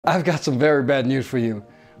I've got some very bad news for you.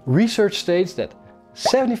 Research states that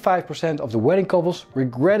 75% of the wedding couples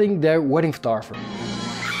regretting their wedding photographer.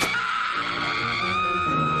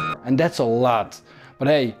 And that's a lot. But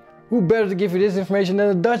hey, who better to give you this information than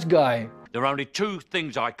a Dutch guy? There are only two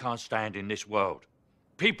things I can't stand in this world.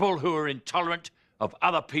 People who are intolerant of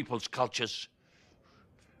other people's cultures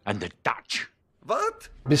and the Dutch. What?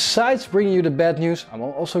 Besides bringing you the bad news, I'm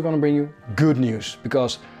also going to bring you good news,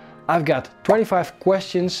 because I've got 25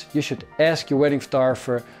 questions you should ask your wedding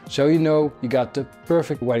photographer so you know you got the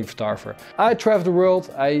perfect wedding photographer. I traveled the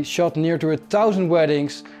world, I shot near to 1,000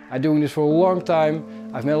 weddings. I'm doing this for a long time.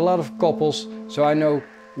 I've met a lot of couples, so I know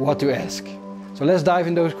what to ask. So let's dive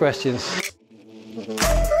in those questions.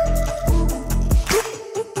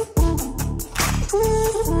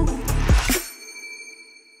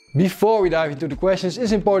 Before we dive into the questions,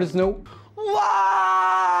 it's important to know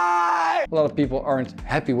why a lot of people aren't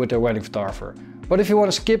happy with their wedding photographer. But if you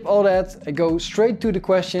want to skip all that and go straight to the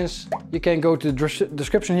questions, you can go to the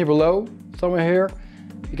description here below, somewhere here.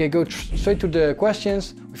 You can go straight to the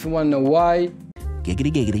questions if you want to know why.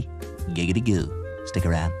 Giggity giggity, giggity goo. Stick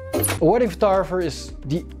around. A wedding photographer is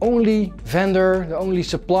the only vendor, the only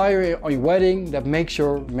supplier on your wedding that makes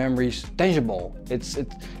your memories tangible. It's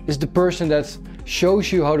the person that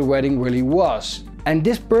shows you how the wedding really was. And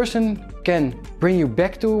this person can bring you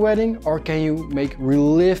back to a wedding, or can you make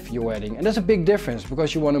relive your wedding. And that's a big difference,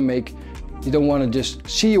 because you don't want to just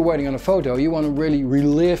see your wedding on a photo, you want to really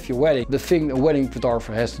relive your wedding. The thing a wedding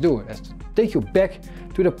photographer has to do is to take you back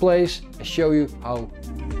to the place and show you how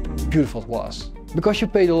beautiful it was. Because you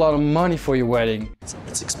paid a lot of money for your wedding.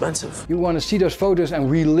 It's expensive. You want to see those photos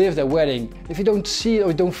and relive that wedding. If you don't see it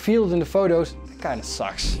or don't feel it in the photos, it kind of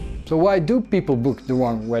sucks. So why do people book the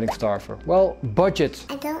wrong wedding photographer? Well, budget.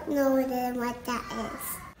 I don't know what that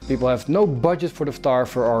is. People have no budget for the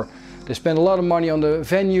photographer, or they spend a lot of money on the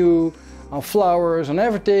venue, on flowers, on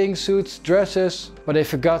everything, suits, dresses, but they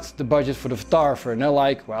forgot the budget for the photographer. And they're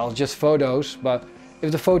like, well, just photos. But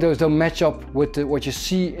if the photos don't match up with what you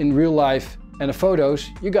see in real life and the photos,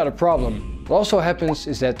 you got a problem. What also happens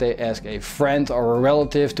is that they ask a friend or a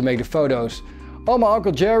relative to make the photos. Oh, my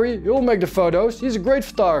Uncle Jerry, he'll make the photos. He's a great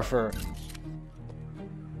photographer.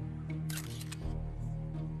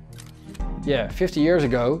 Yeah, 50 years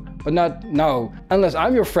ago, but not now. Unless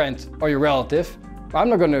I'm your friend or your relative. I'm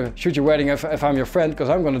not gonna shoot your wedding if I'm your friend, because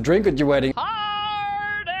I'm gonna drink at your wedding.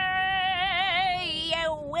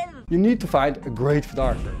 You need to find a great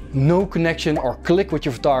photographer. No connection or click with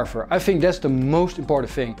your photographer. I think that's the most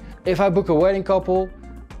important thing. If I book a wedding couple,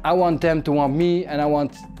 I want them to want me, and I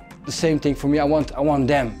want the same thing for me. I want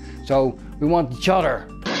them. So we want each other.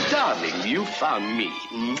 Darling, you found me.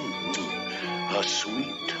 A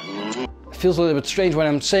sweet. It feels a little bit strange when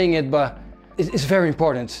I'm saying it, but it's very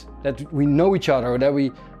important that we know each other, that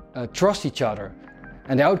we trust each other.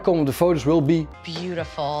 And the outcome of the photos will be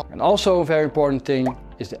beautiful. And also a very important thing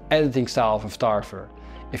is the editing style of a photographer.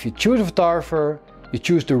 If you choose a photographer, you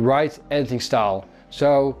choose the right editing style.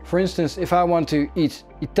 So, for instance, if I want to eat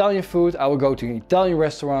Italian food, I will go to an Italian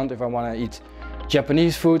restaurant. If I want to eat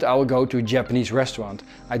Japanese food, I will go to a Japanese restaurant.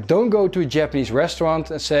 I don't go to a Japanese restaurant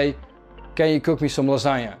and say, can you cook me some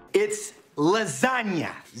lasagna? It's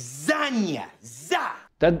lasagna. Zanya. Za.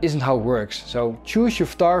 That isn't how it works. So choose your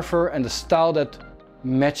photographer and the style that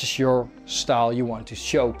matches your style you want to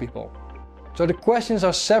show people. So the questions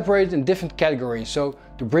are separated in different categories, so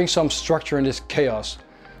to bring some structure in this chaos.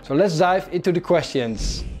 So let's dive into the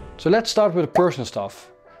questions. So let's start with the personal stuff.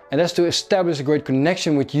 And that's to establish a great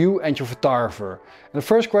connection with you and your photographer. And the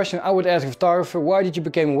first question I would ask a photographer, why did you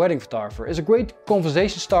become a wedding photographer? It's a great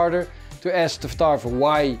conversation starter to ask the photographer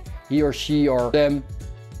why he or she or them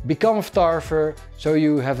become a photographer, so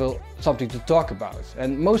you have something to talk about.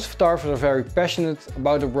 And most photographers are very passionate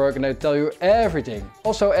about their work and they tell you everything.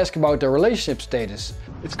 Also ask about their relationship status.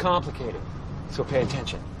 It's complicated, so pay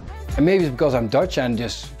attention. And maybe it's because I'm Dutch and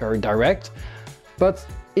just very direct, but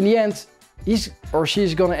in the end, he's or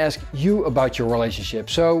she's gonna ask you about your relationship.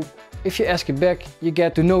 So if you ask it back, you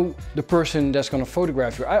get to know the person that's gonna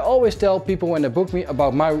photograph you. I always tell people when they book me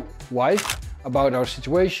about my wife, about our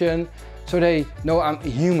situation, so they know I'm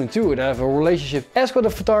human too, that I have a relationship. Ask what the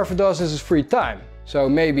photographer does in his free time. So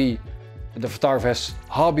maybe the photographer has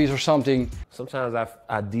hobbies or something. Sometimes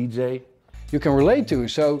I DJ. You can relate to.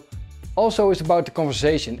 So also it's about the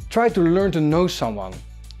conversation. Try to learn to know someone.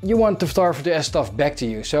 You want the photographer to ask stuff back to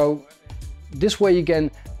you. So this way you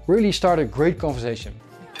can really start a great conversation.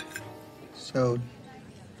 So,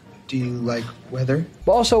 do you like weather?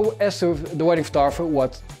 But also ask the wedding photographer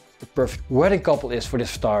what the perfect wedding couple is for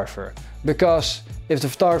this photographer. Because If the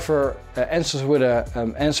photographer answers with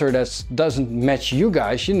an answer that doesn't match you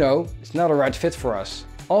guys, you know it's not a right fit for us.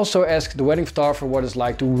 Also ask the wedding photographer what it's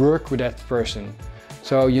like to work with that person,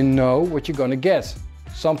 so you know what you're gonna get.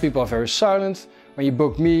 Some people are very silent. When you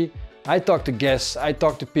book me, I talk to guests, I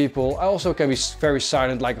talk to people. I also can be very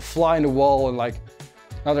silent, like a fly in the wall, and like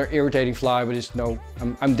not an irritating fly, but it's no,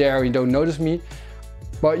 I'm there, you don't notice me.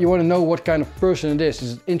 But you want to know what kind of person it is.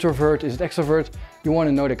 Is it introvert, is it extrovert? You want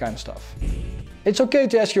to know that kind of stuff. It's okay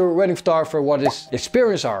to ask your wedding photographer what his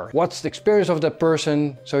experience are. What's the experience of that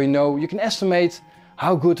person, so you know you can estimate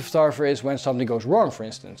how good the photographer is when something goes wrong, for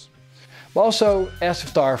instance. But also ask the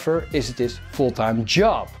photographer, is it his full-time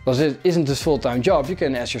job? Because it isn't his full-time job, you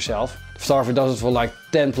can ask yourself. The photographer does it for like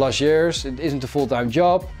 10+ years, it isn't a full-time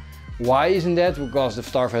job. Why isn't that? Because the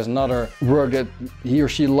photographer has another work that he or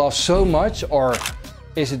she loves so much, or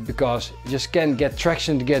is it because you just can't get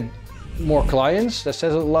traction to get more clients? That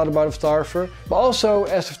says a lot about a photographer. But also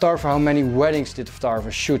ask the photographer how many weddings did the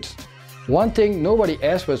photographer shoot. One thing nobody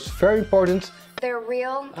asked, but it's very important. They're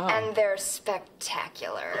real and they're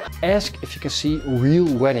spectacular. Ask if you can see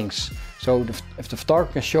real weddings. So if the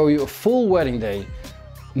photographer can show you a full wedding day,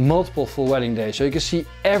 multiple full wedding days, so you can see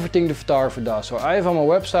everything the photographer does. So I have on my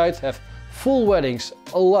website have full weddings,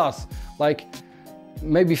 a lot, like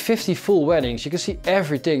maybe 50 full weddings. You can see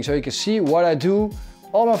everything, so you can see what I do,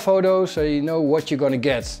 all my photos, so you know what you're gonna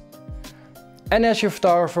get. And ask your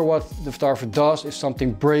photographer what the photographer does if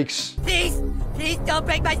something breaks. Please don't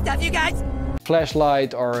break my stuff, you guys.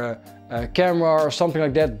 Flashlight or a camera or something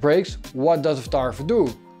like that breaks. What does the photographer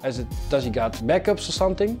do? Does he got backups or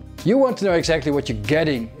something? You want to know exactly what you're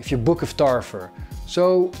getting if you book a photographer.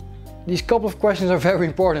 So these couple of questions are very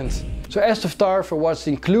important. So ask the photographer what's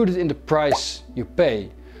included in the price you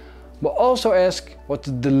pay. But also ask what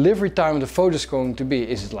the delivery time of the photo is going to be.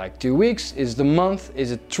 Is it like 2 weeks? Is it a month? Is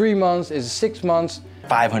it 3 months? Is it 6 months?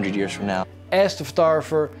 500 years from now. Ask the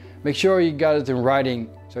photographer, make sure you got it in writing.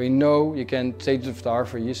 So you know you can say to the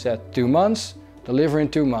photographer, you said 2 months, deliver in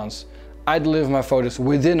 2 months. I deliver my photos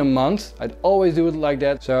within a month. I'd always do it like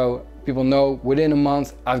that. So people know within a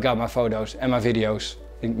month I've got my photos and my videos.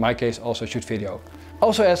 In my case also shoot video.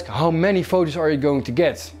 Also ask how many photos are you going to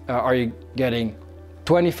get? Are you getting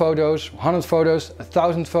 20 photos, 100 photos,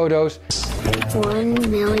 1,000 photos? 1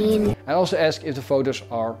 million. And also ask if the photos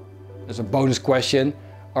are, as a bonus question,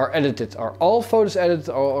 are edited. Are all photos edited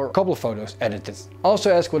or a couple of photos edited? Also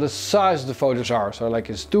ask what the size of the photos are. So like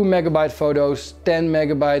it's 2 megabyte photos, 10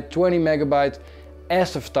 megabyte, 20 megabyte.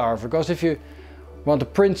 Ask the photographer, because if you want to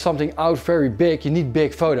print something out very big, you need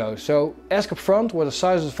big photos. So ask up front what the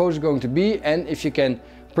size of the photos is going to be, and if you can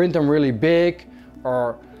print them really big,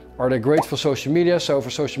 or are they great for social media. So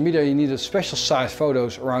for social media you need a special size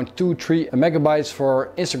photos, around 2-3 megabytes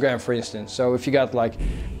for Instagram, for instance. So if you got like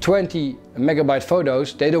 20 megabyte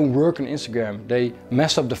photos, they don't work on Instagram, they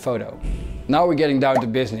mess up the photo. Now we're getting down to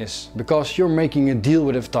business, because you're making a deal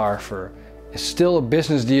with a photographer. It's still a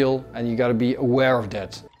business deal and you gotta be aware of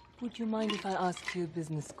that. Would you mind if I ask you a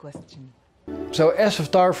business question? So ask the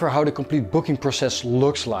photographer how the complete booking process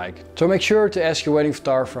looks like. So make sure to ask your wedding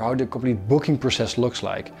photographer how the complete booking process looks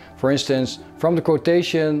like. For instance, from the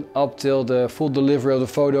quotation up till the full delivery of the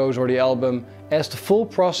photos or the album. Ask the full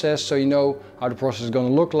process, so you know how the process is going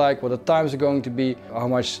to look like, what the times are going to be, how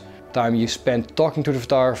much time you spend talking to the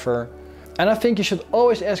photographer. And I think you should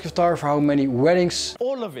always ask a photographer how many weddings,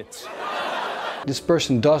 All of it. this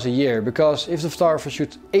person does a year. Because if the photographer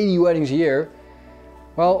shoots 80 weddings a year,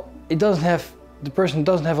 well, the person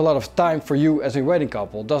doesn't have a lot of time for you as a wedding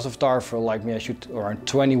couple. Does a photographer like me, I shoot around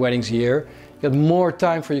 20 weddings a year. You got more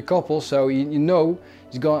time for your couple, so you know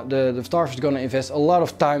the photographer is going to invest a lot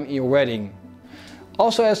of time in your wedding.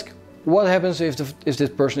 Also ask what happens if this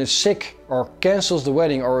person is sick or cancels the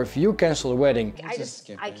wedding, or if you cancel the wedding.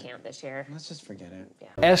 I can't this year. Let's just forget it.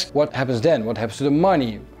 Yeah. Ask what happens then, what happens to the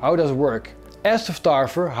money, how does it work. Ask the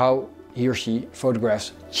photographer how he or she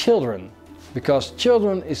photographs children, because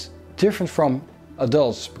children is different from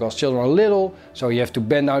adults, because children are little, so you have to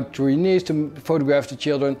bend down to your knees to photograph the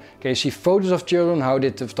children. Can you see photos of children? How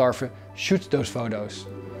did the photographer shoot those photos?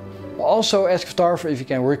 Also ask the photographer if you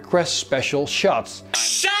can request special shots.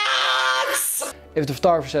 Shots! If the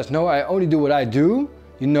photographer says, no, I only do what I do,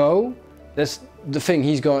 you know, that's the thing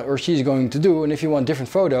he's going or she's going to do. And if you want different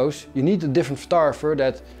photos, you need a different photographer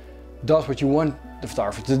that does what you want the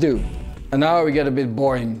photographer to do. And now we get a bit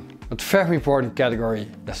boring. But very important category,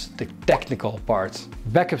 that's the technical part.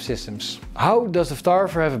 Backup systems. How does the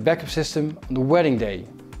photographer have a backup system on the wedding day?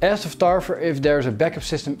 Ask the photographer if there's a backup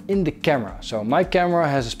system in the camera. So my camera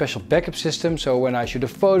has a special backup system, so when I shoot a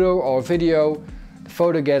photo or a video, the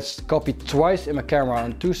photo gets copied twice in my camera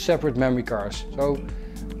on 2 separate memory cards. So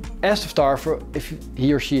ask the photographer if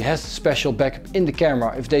he or she has special backup in the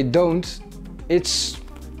camera. If they don't, it's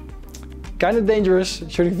kind of dangerous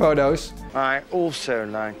shooting photos. I also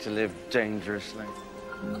like to live dangerously.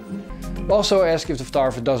 Also ask if the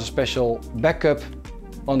photographer does a special backup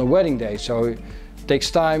on the wedding day. So it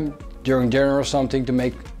takes time during dinner or something to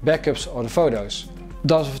make backups of the photos.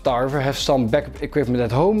 Does the photographer have some backup equipment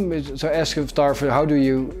at home? So ask the photographer, how do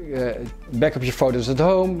you back up your photos at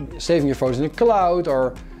home, saving your photos in the cloud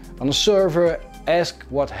or on a server? Ask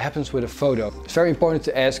what happens with a photo. It's very important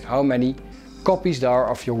to ask how many copies there are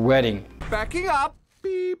of your wedding. Backing up,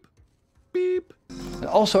 beep, beep. And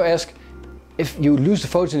also ask if you lose the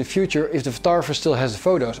photos in the future, if the photographer still has the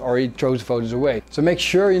photos or he throws the photos away. So make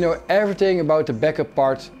sure you know everything about the backup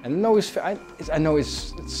part. And I know it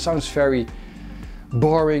sounds very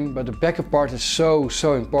boring, but the backup part is so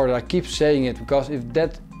important. I keep saying it because if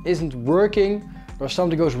that isn't working or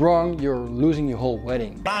something goes wrong, you're losing your whole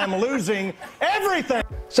wedding. I'm losing everything!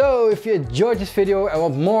 So if you enjoyed this video and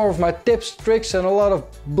want more of my tips, tricks and a lot of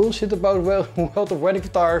bullshit about world of wedding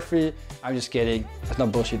photography, I'm just kidding. It's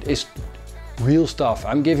not bullshit, it's real stuff.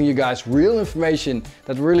 I'm giving you guys real information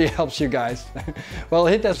that really helps you guys. Well,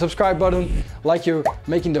 hit that subscribe button like you're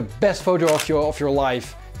making the best photo of your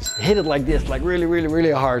life. Just hit it like this, like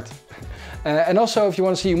really hard. And also if you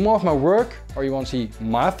want to see more of my work or you want to see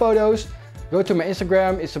my photos, go to my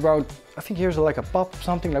Instagram. It's about, I think here's like a pop,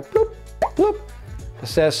 something like bloop, bloop. It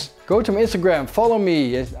says, go to my Instagram, follow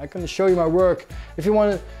me. I'm going to show you my work. If you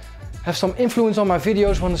want to have some influence on my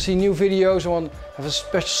videos, want to see new videos, want to have a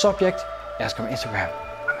special subject, ask on my Instagram.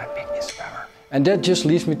 I'm a big Instagrammer. And that just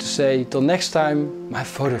leaves me to say, till next time, my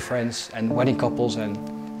photo friends and wedding couples and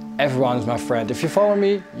everyone is my friend. If you follow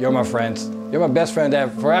me, you're my friend. You're my best friend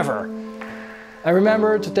ever, forever. And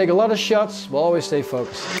remember to take a lot of shots, but always stay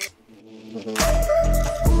focused.